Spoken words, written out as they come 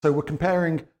So we're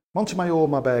comparing Monte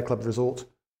Marbella Club Resort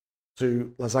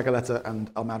to La Zagaleta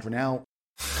and El Madroñal.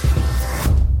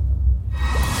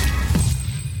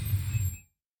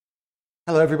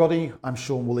 Hello everybody, I'm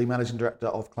Sean Woolley, Managing Director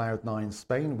of Cloud9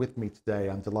 Spain. With me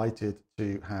today, I'm delighted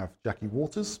to have Jackie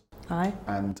Waters. Hi.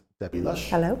 And Debbie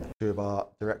Lush. Hello. Two of our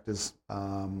directors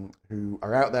who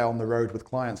are out there on the road with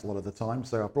clients a lot of the time.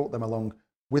 So I brought them along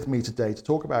with me today to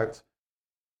talk about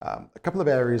a couple of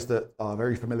areas that are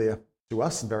very familiar to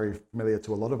us and very familiar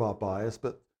to a lot of our buyers.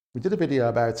 But we did a video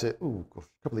about it a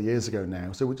couple of years ago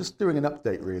now. So we're just doing an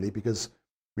update really because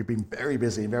we've been very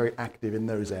busy and very active in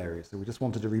those areas. So we just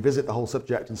wanted to revisit the whole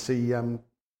subject and see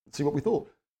what we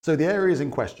thought. So the areas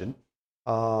in question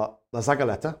are La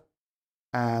Zagaleta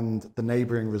and the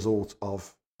neighbouring resort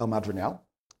of El Madroñal.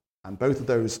 And both of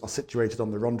those are situated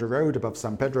on the Ronda Road above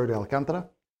San Pedro de Alcántara.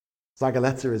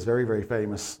 Zagaleta is very, very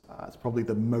famous. It's probably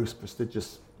the most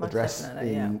prestigious address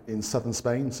in southern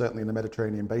Spain, certainly in the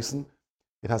Mediterranean basin.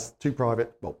 It has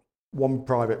one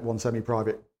private, one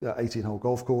semi-private 18-hole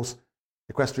golf course,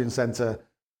 equestrian centre,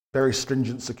 very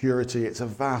stringent security. It's a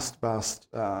vast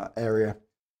area,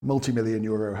 multi-million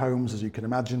euro homes, as you can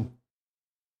imagine.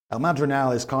 El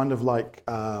Madroñal is kind of like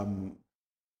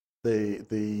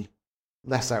the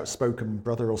less outspoken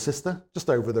brother or sister, just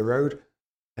over the road.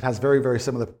 It has very, very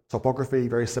similar topography,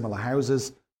 very similar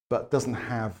houses, but doesn't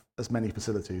have as many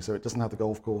facilities. So it doesn't have the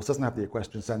golf course, doesn't have the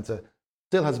equestrian centre,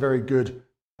 still has very good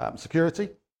security,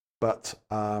 but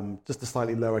just a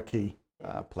slightly lower key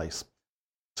place.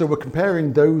 So we're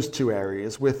comparing those two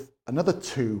areas with another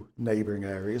two neighbouring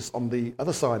areas on the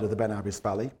other side of the Benabis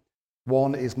Valley.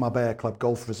 One is Marbella Club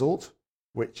Golf Resort,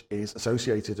 which is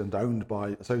associated to and owned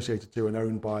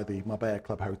by the Marbella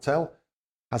Club Hotel.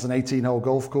 Has an 18-hole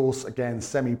golf course, again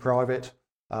semi-private.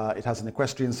 It has an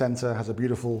equestrian centre, has a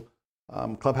beautiful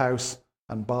clubhouse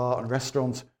and bar and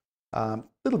restaurant. A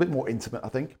little bit more intimate, I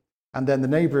think. And then the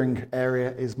neighbouring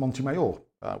area is Monte,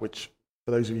 which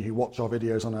for those of you who watch our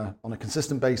videos on a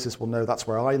consistent basis will know that's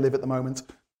where I live at the moment.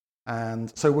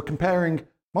 And so we're comparing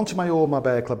Monte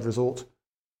Marbella Club Resort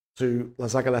to La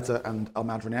Zagaleta and El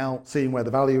Madroñal, seeing where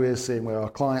the value is, seeing where our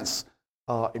clients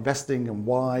are investing and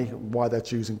why they're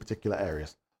choosing particular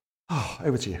areas.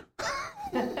 Over to you.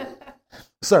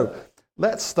 So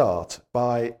let's start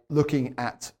by looking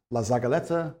at La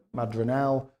Zagaleta,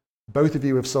 Madroñal. Both of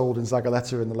you have sold in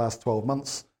Zagaleta in the last 12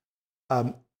 months.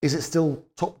 Is it still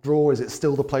top drawer? Is it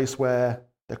still the place where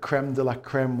the creme de la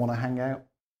creme want to hang out?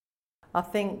 I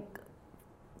think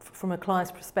from a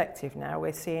client's perspective now,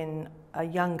 we're seeing a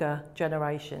younger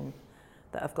generation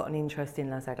that have got an interest in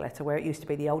La Zagaleta, where it used to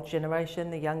be the old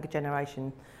generation. The younger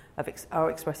generation are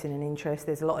expressing an interest.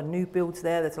 There's a lot of new builds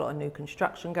there. There's a lot of new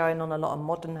construction going on, a lot of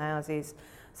modern houses.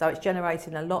 So it's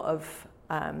generating a lot of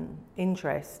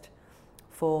interest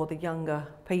for the younger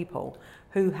people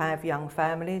who have young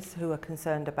families, who are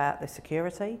concerned about the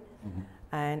security. Mm-hmm.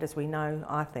 And as we know,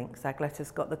 I think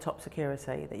Zagaleta's got the top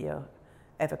security that you're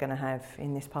ever going to have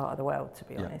in this part of the world, to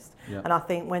be honest. Yeah. And I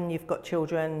think when you've got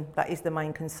children, that is the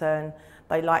main concern.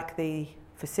 They like the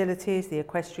facilities, the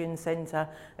equestrian centre.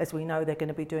 As we know, they're going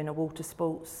to be doing a water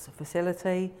sports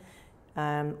facility.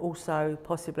 Also,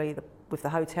 possibly with the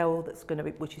hotel that's going to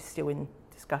be, which is still in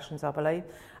discussions, I believe.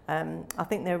 I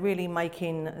think they're really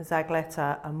making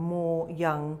Zagaleta a more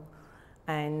young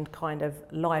and kind of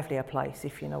livelier place,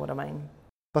 if you know what I mean.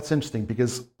 That's interesting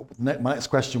because my next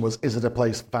question was, is it a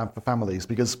place for families?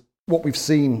 Because what we've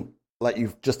seen, like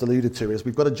you've just alluded to, is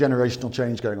we've got a generational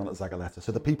change going on at Zagaleta.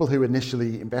 So the people who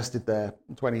initially invested there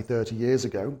 20, 30 years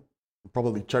ago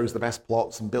probably chose the best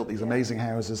plots and built these amazing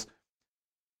houses.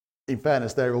 In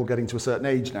fairness, they're all getting to a certain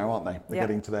age now, aren't they? They're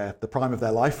getting to the prime of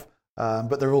their life,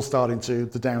 but they're all starting to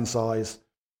downsize.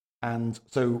 And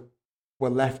so we're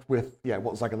left with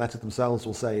what Zagaleta themselves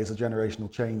will say is a generational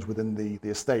change within the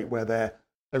estate, where their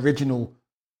original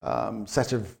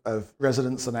set of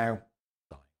residents are now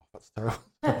dying. That's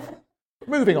terrible.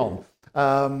 Moving on.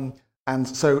 And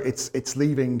so it's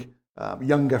leaving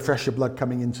younger, fresher blood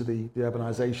coming into the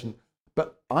urbanisation.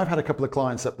 But I've had a couple of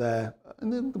clients up there,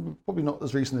 and they're probably not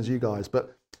as recent as you guys,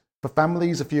 but for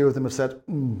families, a few of them have said,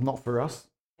 not for us.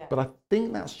 Yeah. But I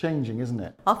think that's changing, isn't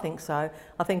it? I think so.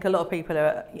 I think a lot of people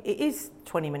it is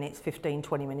 20 minutes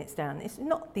down. It's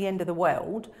not the end of the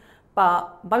world,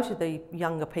 but most of the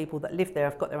younger people that live there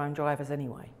have got their own drivers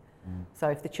anyway. So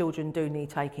if the children do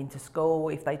need taking to school,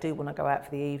 if they do want to go out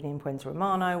for the evening, Puente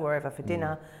Romano, wherever for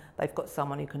dinner, they've got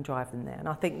someone who can drive them there. And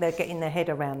I think they're getting their head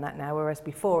around that now, whereas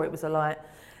before it was like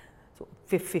sort of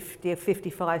 50,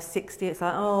 55, 60, it's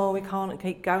like, we can't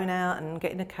keep going out and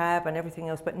getting a cab and everything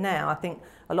else. But now I think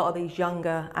a lot of these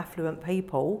younger, affluent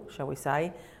people, shall we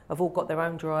say, have all got their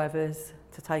own drivers.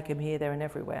 to take them here, there and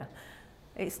everywhere.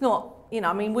 It's not,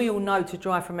 I mean, we all know to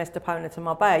drive from Estepona to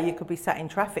Marbella, you could be sat in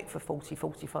traffic for 40,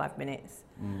 45 minutes.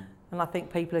 And I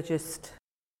think people are just...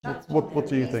 What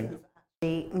do you think?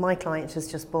 My client has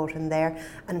just bought in there,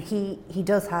 and he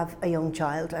does have a young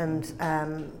child, and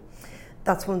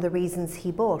that's one of the reasons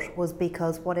he bought, was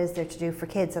because what is there to do for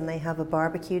kids? And they have a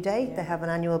barbecue day, they have an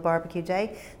annual barbecue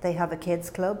day, they have a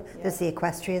kids club, there's the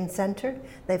equestrian centre,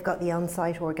 they've got the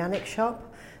on-site organic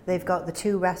shop, they've got the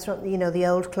 2 restaurants, the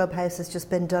old clubhouse has just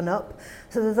been done up.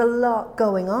 So there's a lot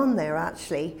going on there,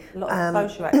 actually. A lot of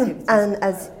social activities. And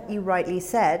as you rightly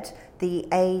said, the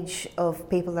age of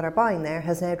people that are buying there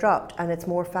has now dropped, and it's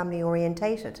more family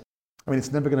orientated. I mean,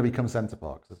 it's never going to become Centre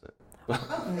Parks, is it?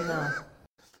 No.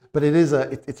 But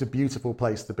it's a beautiful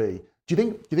place to be. Do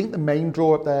you think the main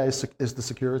draw up there is the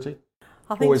security?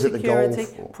 I think or is security,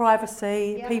 it the golf,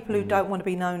 privacy, people who don't want to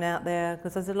be known out there,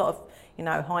 because there's a lot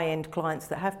of high-end clients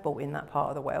that have bought in that part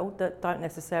of the world that don't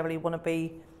necessarily want to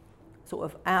be sort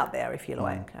of out there, if you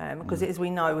like, because as we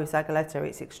know with Zagaleta,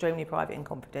 it's extremely private and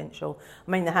confidential.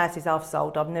 I mean, the houses I've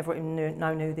sold, I've never even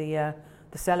known who the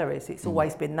seller is. It's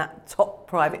always been that top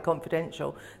private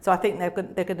confidential. So I think they're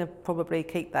going to probably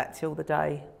keep that till the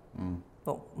day,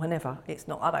 well, whenever. It's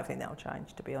not. I don't think that'll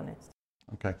change, to be honest.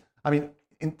 Okay. I mean,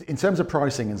 in terms of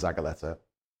pricing in Zagaleta,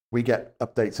 we get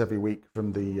updates every week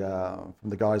from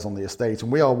the guys on the estate,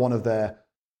 and we are one of their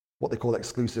what they call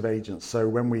exclusive agents. So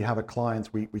when we have a client,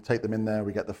 we take them in there,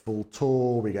 we get the full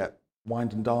tour, we get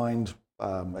wined and dined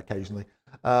occasionally.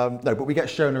 No, but we get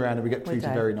shown around and we get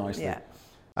treated very nicely. Yeah.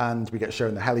 And we get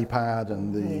shown the helipad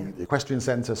and the equestrian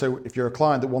centre. So if you're a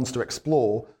client that wants to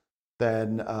explore,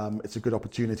 then it's a good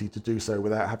opportunity to do so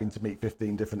without having to meet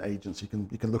 15 different agents. You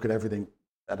can look at everything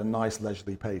at a nice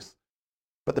leisurely pace.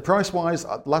 But the price-wise,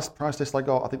 last price list I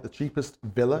got, I think the cheapest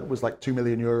villa was like €2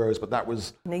 million, but that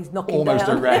was almost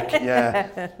a wreck.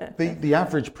 Yeah. The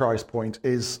average price point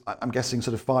is, I'm guessing,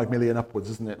 sort of 5 million upwards,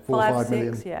 isn't it? 4 or 5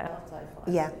 million.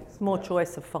 Yeah. It's more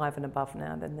choice of 5 and above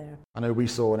now than there. I know we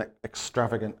saw an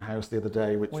extravagant house the other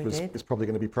day, which is probably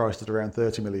going to be priced at around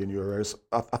 €30 million.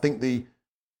 I think the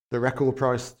record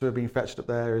price to have been fetched up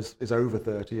there is over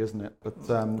 30, isn't it?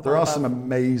 But there are some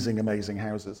amazing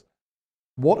houses.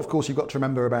 What, of course, you've got to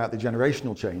remember about the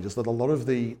generational change is that a lot of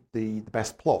the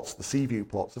best plots, the sea view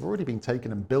plots, have already been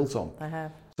taken and built on. I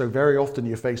have. So very often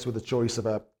you're faced with a choice of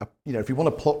if you want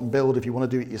to plot and build, if you want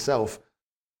to do it yourself,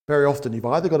 very often you've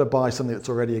either got to buy something that's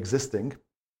already existing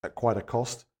at quite a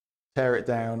cost, tear it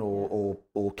down, or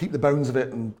keep the bones of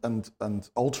it and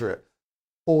alter it,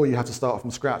 or you have to start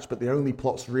from scratch. But the only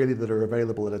plots really that are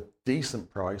available at a decent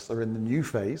price are in the new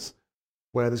phase,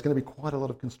 where there's going to be quite a lot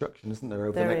of construction, isn't there,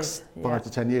 over the next 5 to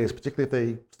 10 years, particularly if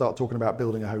they start talking about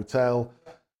building a hotel.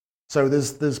 So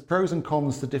there's pros and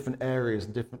cons to different areas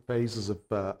and different phases of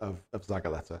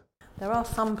Zagaleta. There are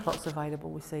some plots available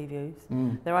with sea views.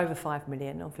 They're over 5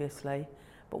 million, obviously,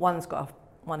 but one has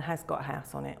got a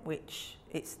house on it, which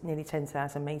it's nearly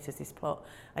 10,000 metres, this plot,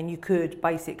 and you could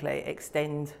basically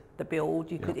extend the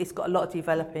build. It's got a lot of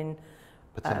developing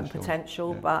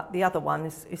potential, but the other one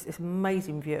is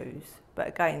amazing views. But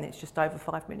again, it's just over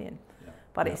 5 million.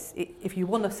 But if you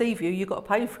want a sea view, you've got to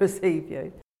pay for a sea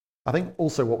view. I think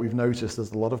also what we've noticed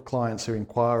is a lot of clients who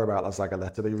inquire about La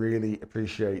Zagaleta, they really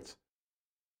appreciate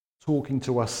talking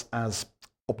to us as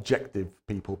objective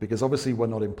people, because obviously we're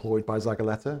not employed by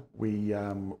Zagaleta. We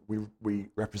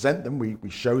represent them. We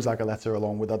show Zagaleta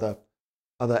along with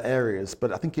other areas,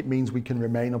 but I think it means we can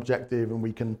remain objective and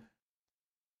we can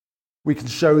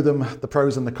show them the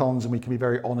pros and the cons, and we can be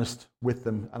very honest with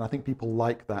them. And I think people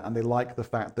like that, and they like the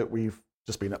fact that we've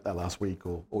just been up there last week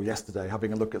or yesterday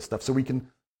having a look at stuff. So we can,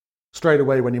 straight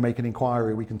away when you make an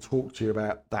inquiry, we can talk to you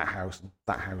about that house and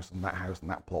that house and that house and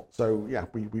that plot. So yeah,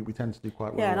 we tend to do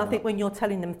quite well. Yeah, and I think when you're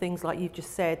telling them things like you've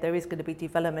just said, there is going to be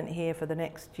development here for the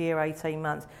next year, 18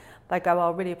 months, they go,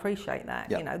 I really appreciate that.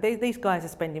 Yep. These guys are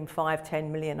spending 5-10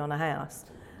 million on a house.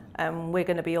 And we're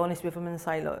going to be honest with them and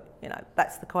say, look,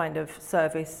 that's the kind of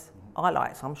service I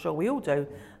like, so I'm sure we all do,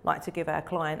 like to give our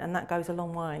client, and that goes a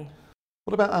long way.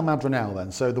 What about our Madroñal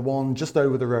then? So the one just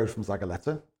over the road from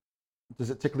Zagaleta, does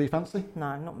it tickle your fancy?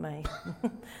 No, not me.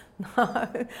 No,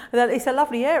 it's a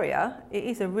lovely area. It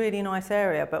is a really nice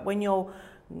area, but when you're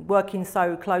working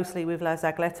so closely with La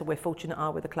Zagaleta, we're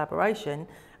fortunate with the collaboration,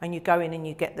 and you go in and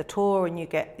you get the tour and you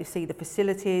see the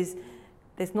facilities.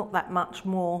 There's not that much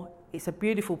more. It's a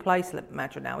beautiful place,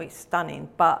 Madroñal. It's stunning.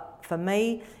 But for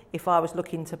me, if I was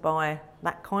looking to buy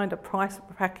that kind of price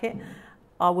bracket,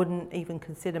 I wouldn't even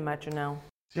consider Madroñal.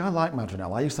 See, I like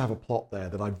Madroñal. I used to have a plot there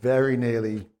that I very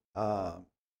nearly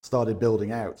started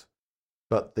building out,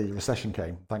 but the recession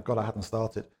came. Thank God I hadn't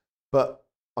started. But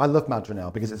I love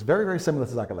Madroñal because it's very, very similar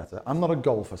to Zagaleta. I'm not a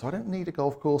golfer, so I don't need a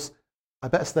golf course. I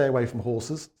better stay away from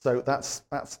horses, so that's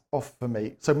off for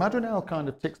me. So Madroñal kind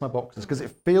of ticks my boxes because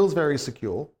it feels very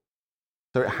secure.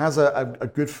 So it has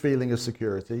a good feeling of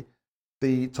security.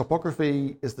 The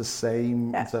topography is the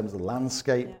same in terms of the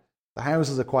landscape. Yeah. The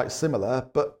houses are quite similar,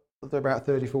 but they're about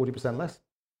 30-40% less.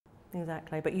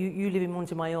 Exactly, but you live in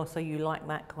Monte, so you like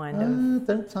that kind of...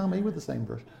 Don't tar me with the same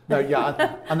brush. No,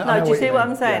 yeah, I know. No, do you see what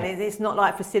I'm saying? Yeah. It's not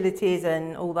like facilities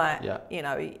and all that. Yeah. You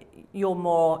know, you're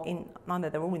more in... I know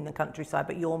they're all in the countryside,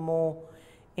 but you're more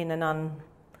in an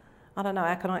I don't know,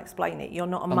 how can I explain it? You're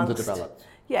not amongst... Underdeveloped.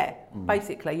 Yeah,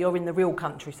 basically, you're in the real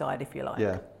countryside, if you like.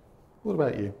 Yeah. What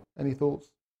about you? Any thoughts?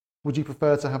 Would you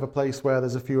prefer to have a place where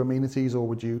there's a few amenities, or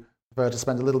would you prefer to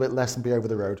spend a little bit less and be over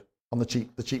the road, on the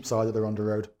cheap side of the Ronda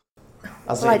Road?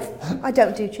 I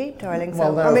don't do cheap, darling. So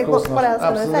well, no, I mean, what else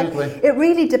Absolutely. can I say? It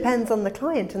really depends on the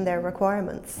client and their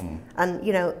requirements. And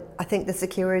you know, I think the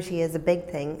security is a big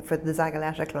thing for the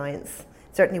Zagaleta clients.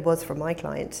 Certainly was for my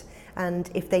client. And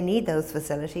if they need those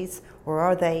facilities, or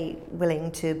are they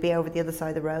willing to be over the other side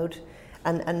of the road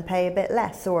and pay a bit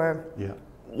less, or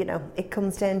you know, it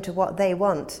comes down to what they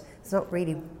want. It's not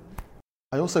really.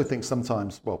 I also think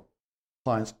sometimes,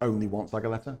 clients only want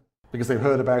Zagaleta because they've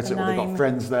heard about it, or they've got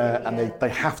friends there, and they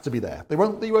have to be there. They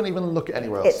won't even look at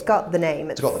anywhere else. It's got the name.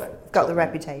 It's got the name. It's got the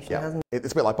reputation, hasn't it?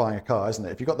 It's a bit like buying a car, isn't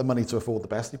it? If you've got the money to afford the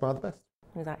best, you buy the best.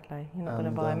 Exactly. You're not going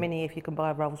to buy a Mini if you can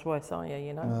buy a Rolls Royce, are you?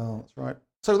 You know. Well, that's right.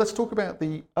 So let's talk about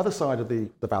the other side of the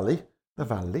valley. The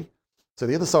valley. So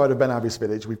the other side of Ben Abbey's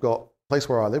village, we've got a place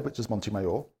where I live, which is Monte,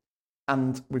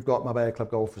 and we've got Marbella Club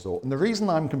Golf Resort. And the reason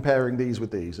I'm comparing these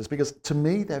with these is because, to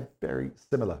me, they're very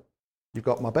similar. You've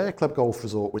got Marbella Club Golf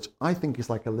Resort, which I think is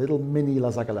like a little mini La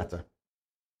Zagaleta.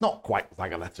 Not quite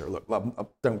Zagaleta, look,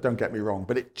 don't get me wrong,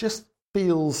 but it just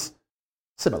feels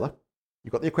similar.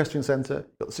 You've got the equestrian centre,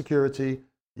 you've got the security,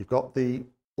 you've got the,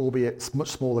 albeit much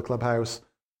smaller clubhouse,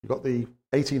 you've got the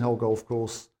 18-hole golf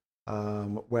course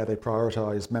where they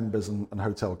prioritise members and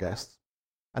hotel guests.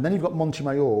 And then you've got Monte,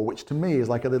 which to me is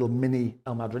like a little mini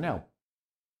El Madroñal,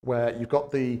 where you've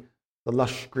got the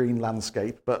lush green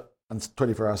landscape, and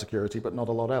 24-hour security, but not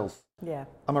a lot else. Yeah.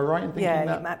 Am I right in thinking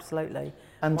that? Yeah, absolutely.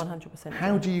 And 100%.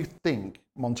 How do you think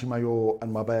Monte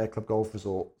and Marbella Club Golf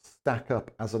Resort stack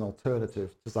up as an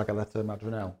alternative to Zagaleta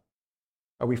Madroñal?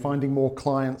 Are we finding more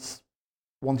clients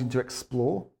wanting to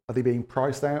explore? Are they being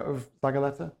priced out of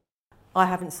Zagaleta? I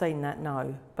haven't seen that,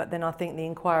 no. But then I think the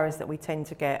inquiries that we tend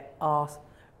to get are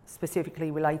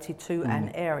specifically related to an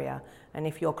area. And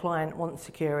if your client wants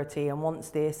security and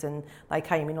wants this, and they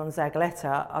came in on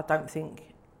Zagaleta, I don't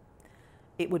think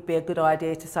it would be a good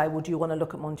idea to say, well, do you want to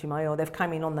look at Monte? They've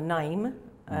come in on the name,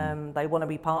 they want to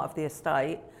be part of the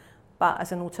estate. But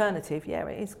as an alternative, yeah,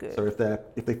 it is good. So if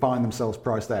they find themselves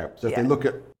priced out, so if they look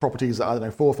at properties that, I don't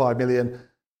know, 4 or 5 million,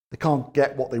 they can't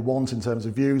get what they want in terms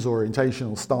of views, orientation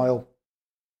or style,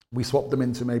 we swap them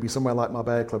into maybe somewhere like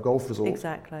Marbella Club Golf Resort,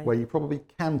 where you probably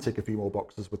can tick a few more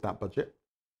boxes with that budget.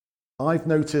 I've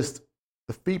noticed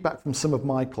the feedback from some of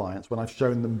my clients when I've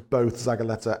shown them both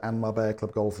Zagaleta and Marbella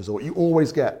Club Golf Resort. You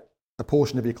always get a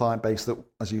portion of your client base that,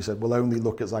 as you said, will only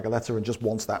look at Zagaleta and just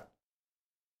wants that.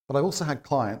 But I've also had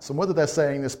clients, and whether they're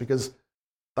saying this because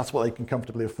that's what they can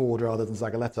comfortably afford rather than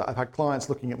Zagaleta, I've had clients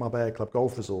looking at Marbella Club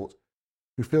Golf Resort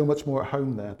who feel much more at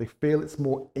home there. They feel it's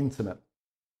more intimate.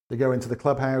 They go into the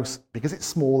clubhouse, because it's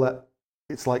smaller,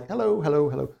 it's like, hello, hello,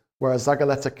 hello. Whereas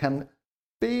Zagaleta can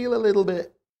feel a little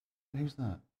bit, who's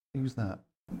that? Who's that?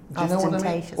 Do you know what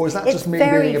I mean? Or is that just me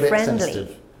being a bit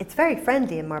sensitive? It's very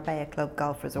friendly in Marbella Club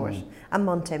Golf Resort and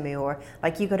Monte.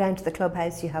 Like, you go down to the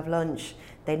clubhouse, you have lunch,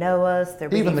 they know us, they're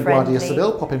really friendly. Even the Guardia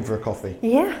Civil pop in for a coffee.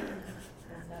 Yeah.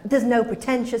 There's no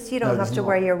pretentious, you don't have to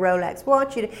wear your Rolex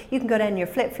watch, you can go down in your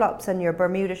flip-flops and your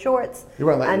Bermuda shorts. They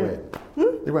won't let you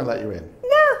in. They won't let you in.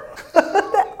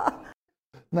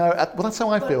 No, well, that's how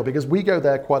I feel, because we go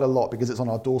there quite a lot because it's on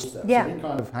our doorstep. Yeah. So we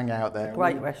kind of hang out there.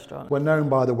 Great restaurant. We're known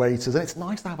by the waiters, and it's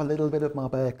nice to have a little bit of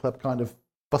Marbella Club kind of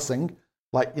fussing,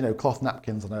 like, you know, cloth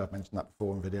napkins. I know I've mentioned that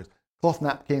before in videos. Cloth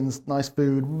napkins, nice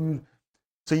food.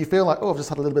 So you feel like, oh, I've just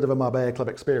had a little bit of a Marbella Club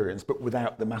experience, but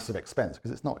without the massive expense,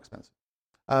 because it's not expensive.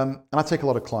 And I take a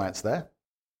lot of clients there,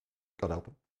 God help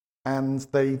them. And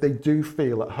they do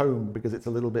feel at home because it's a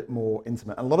little bit more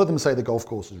intimate. And a lot of them say the golf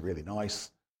course is really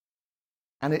nice.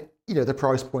 And the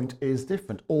price point is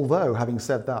different. Although, having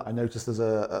said that, I noticed there's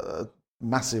a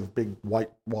massive, big,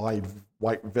 white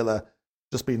villa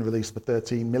just being released for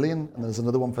 13 million, and there's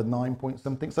another one for 9 point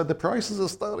something. So the prices are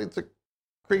starting to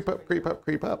creep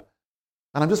up.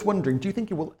 And I'm just wondering, do you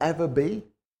think it will ever be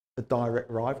a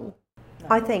direct rival?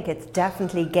 I think it's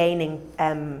definitely gaining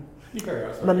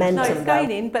momentum. No, it's though.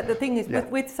 gaining, but the thing is, Yeah.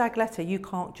 with Zagaleta, you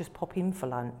can't just pop in for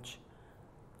lunch.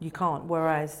 You can't,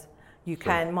 whereas you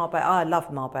can, Marbella, I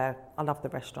love Marbella, I love the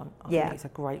restaurant. I think it's a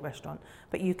great restaurant.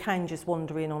 But you can just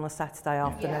wander in on a Saturday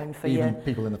afternoon for Even your...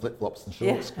 people in the flip-flops and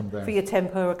shorts come down. For your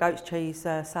tempura goat's cheese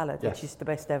salad, which is the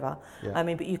best ever. Yeah. I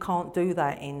mean, but you can't do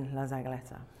that in La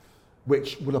Zagaleta.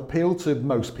 Which will appeal to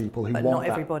most people who But want not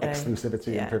that everybody.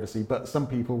 exclusivity and privacy. But some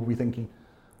people will be thinking,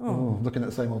 looking at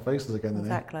the same old faces again.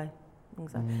 Exactly.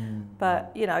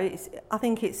 But, you know, I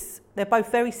think they're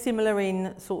both very similar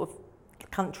in sort of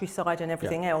countryside and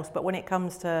everything else, but when it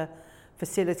comes to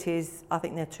facilities, I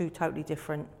think they're two totally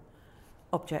different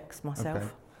objects myself. Okay.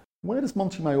 Where does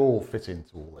Monte Mayor fit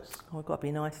into all this? Oh, we've got to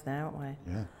be nice now, haven't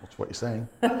we? Yeah, that's what you're saying.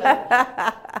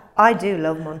 I do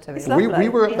love Monte. We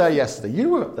were up there yesterday. You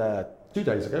were up there 2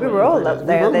 days ago. We were all up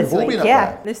there this week,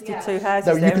 Listed two houses.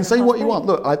 No, there you can in say the what you past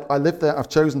want. Look, I live there. I've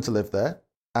chosen to live there,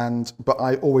 but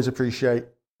I always appreciate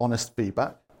honest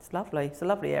feedback. It's lovely. It's a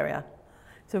lovely area.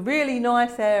 It's a really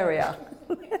nice area.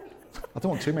 I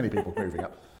don't want too many people moving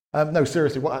up. No,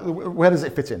 seriously, where does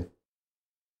it fit in?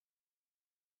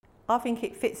 I think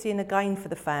it fits in again for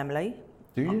the family.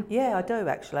 Do you? Yeah, I do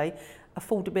actually.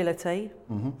 Affordability,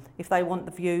 if they want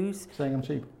the views. Saying I'm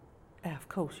cheap. Yeah, of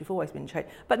course, you've always been cheap.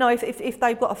 But no, if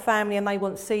they've got a family and they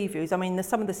want sea views, I mean,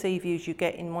 some of the sea views you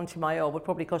get in Monte Mayor would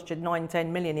probably cost you 9-10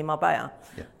 million in Marbella.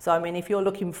 Yeah. So, I mean, if you're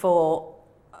looking for,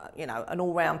 you know, an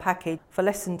all-round package for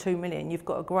less than 2 million, you've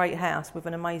got a great house with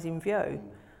an amazing view.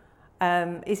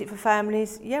 Is it for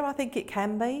families? Yeah, I think it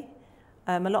can be.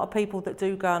 A lot of people that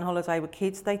do go on holiday with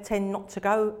kids, they tend not to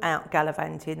go out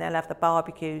gallivanting. They'll have the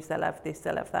barbecues, they'll have this,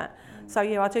 they'll have that. So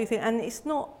yeah, I do think, and it's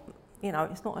not, you know,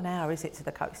 it's not an hour, is it, to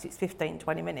the coast? It's 15,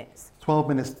 20 minutes. 12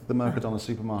 minutes to the Mercadona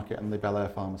supermarket and the Bel Air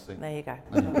pharmacy. There you go.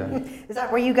 There you go. Is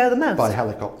that where you go the most? By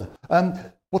helicopter.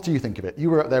 What do you think of it?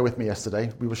 You were up there with me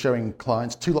yesterday. We were showing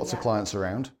clients, two lots of clients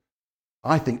around.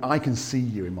 I think I can see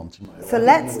you in Monte Mayor. So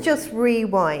let's just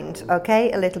rewind,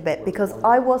 okay, a little bit, because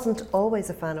I wasn't always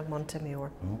a fan of Monte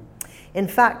Mayor. In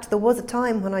fact, there was a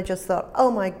time when I just thought, oh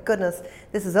my goodness,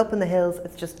 this is up in the hills,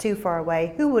 it's just too far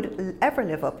away. Who would ever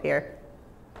live up here?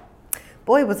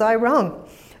 Boy, was I wrong.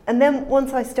 And then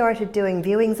once I started doing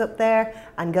viewings up there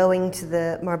and going to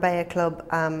the Marbella Club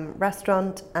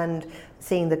restaurant and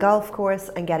seeing the golf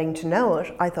course and getting to know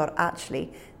it, I thought,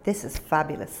 actually, this is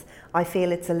fabulous. I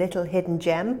feel it's a little hidden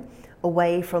gem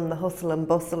away from the hustle and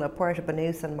bustle of Puerto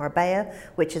Banús and Marbella,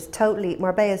 which is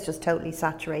Marbella is just totally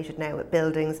saturated now with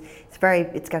buildings.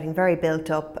 It's getting very built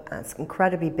up and it's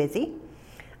incredibly busy.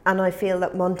 And I feel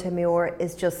that Monte Mayor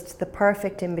is just the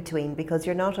perfect in between because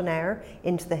you're not an hour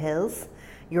into the hills.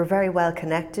 You're very well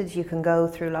connected. You can go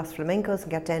through Los Flamencos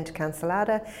and get down to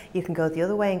Cancelada. You can go the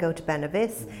other way and go to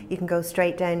Benavis. You can go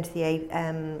straight down to the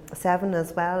A7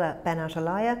 as well at Ben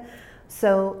Atalaya.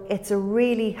 So it's a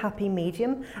really happy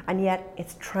medium, and yet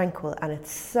it's tranquil and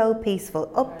it's so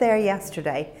peaceful. Up there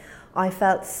yesterday, I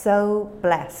felt so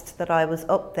blessed that I was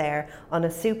up there on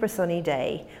a super sunny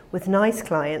day with nice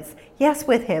clients, yes,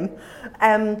 with him,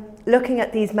 looking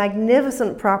at these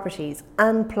magnificent properties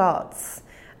and plots.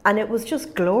 And it was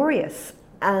just glorious.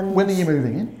 And when are you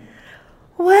moving in?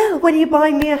 Well, when you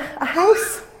buy me a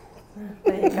house.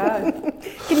 There you go.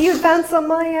 Can you advance on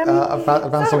my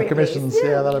advance on commissions? Please?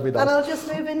 Yeah, that'll be nice. And I'll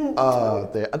just move in. Oh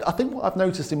dear. And I think what I've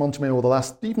noticed in Monte Mayor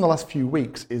even the last few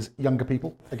weeks is younger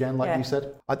people. Again, like you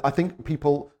said, I think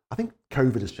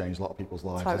COVID has changed a lot of people's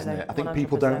lives, hasn't it? I think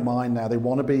people 100%. don't mind now. They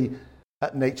want to be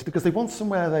at nature because they want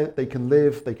somewhere they can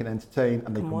live, they can entertain,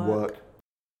 and they can work.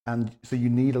 And so you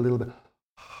need a little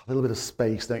bit of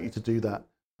space, don't you, to do that?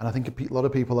 And I think a lot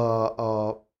of people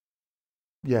are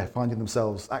finding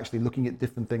themselves actually looking at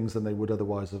different things than they would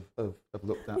otherwise have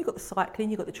looked at. You've got the cycling,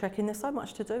 you've got the trekking, there's so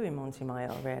much to do in Monte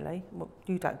Mayor, really. Well,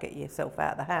 you don't get yourself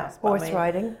out of the house. Horse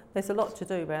riding. There's a lot to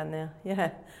do around there,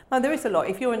 yeah. No, there is a lot.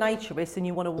 If you're a naturist and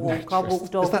you want to walk, I walk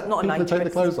dogs, is that not a naturist. people that take the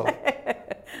clothes off?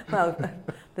 Well,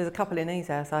 there's a couple in his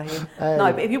house, I hear.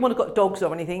 No, but if you want to got dogs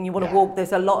or anything, you want to walk,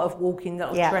 there's a lot of walking,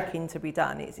 trekking to be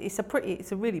done. It's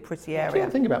a really pretty area.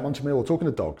 The thing about Monte Mayor, talking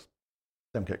to dogs,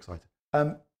 don't get excited.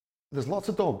 There's lots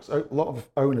of dogs. A lot of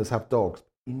owners have dogs.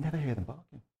 You never hear them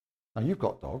barking. Now, you've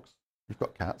got dogs, you've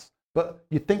got cats, but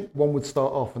you'd think one would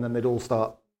start off and then they'd all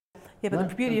start... Yeah, but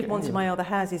the beauty of Monte Mayor, the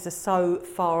houses are so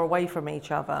far away from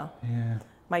each other. Yeah.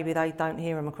 Maybe they don't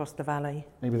hear them across the valley.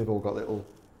 Maybe they've all got little...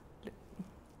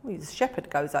 Well, the shepherd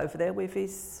goes over there with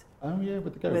his... Oh, yeah,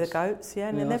 with the goats. With the goats, yeah,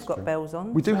 and then they've got bells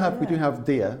on. We do have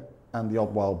deer and the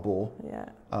odd wild boar. Yeah.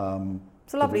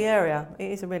 It's a lovely area.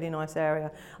 It is a really nice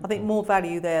area. I think more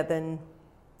value there than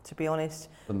to be honest.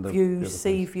 Than the Views, other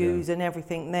sea place, views and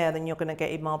everything there than you're going to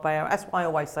get in Marbella. That's what I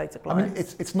always say to I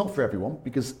clients. mean, it's not for everyone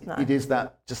because No. it is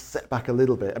that just set back a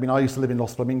little bit. I mean, I used to live in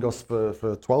Los Flamingos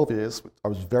for 12 years. I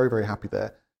was very, very happy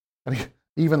there. And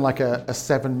even like a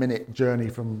 7-minute journey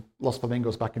from Los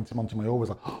Flamingos back into Monte was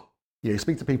like, oh, yeah, you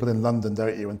speak to people in London,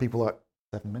 don't you? And people are like,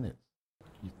 7 minutes.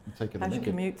 You take it. How's your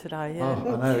commute today? Yeah.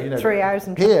 Oh, I know. You know, 3 hours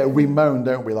and here we moan,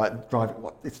 don't we? Like driving.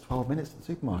 What? It's 12 minutes to the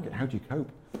supermarket. How do you cope?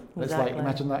 And it's like, Exactly.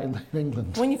 imagine that in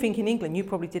England. When you think in England, you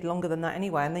probably did longer than that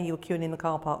anyway, and then you were queuing in the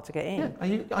car park to get in.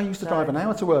 Yeah, I used to drive an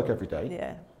hour to work every day,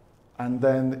 Yeah. and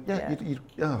then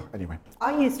Yeah. anyway.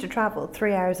 I used to travel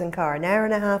 3 hours in car, an hour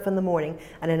and a half in the morning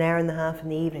and an hour and a half in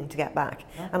the evening to get back.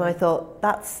 Okay. And I thought,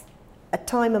 that's a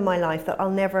time in my life that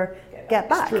I'll never get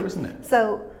back. It's true, isn't it?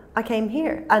 So I came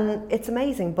here, and it's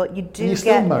amazing, but you do And you get...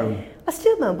 still moan. I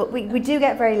still moan, but we do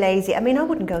get very lazy. I mean, I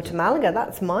wouldn't go to Malaga,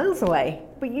 that's miles away.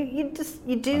 But you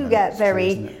do get it's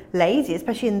very true, isn't it? lazy,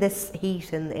 especially in this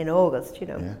heat in August, you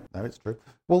know. Yeah, no, it's true.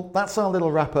 Well, that's our little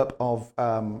wrap up of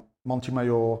Monte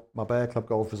Marbella Club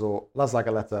Golf Resort, La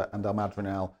Zagaleta, and El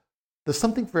Madroñal. There's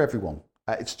something for everyone.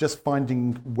 It's just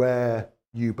finding where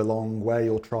you belong, where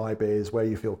your tribe is, where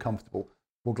you feel comfortable.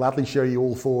 We'll gladly show you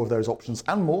all 4 of those options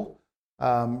and more.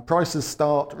 Prices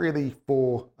start really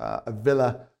for a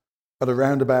villa at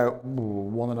around about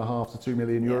 1.5 to 2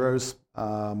 million euros,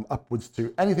 upwards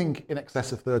to anything in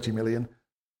excess of 30 million.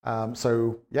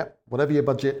 So, yeah, whatever your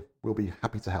budget, we'll be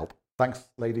happy to help. Thanks,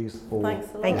 ladies. Thanks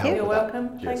a lot. Thank you. You're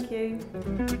welcome. Cheers. Thank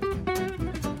you.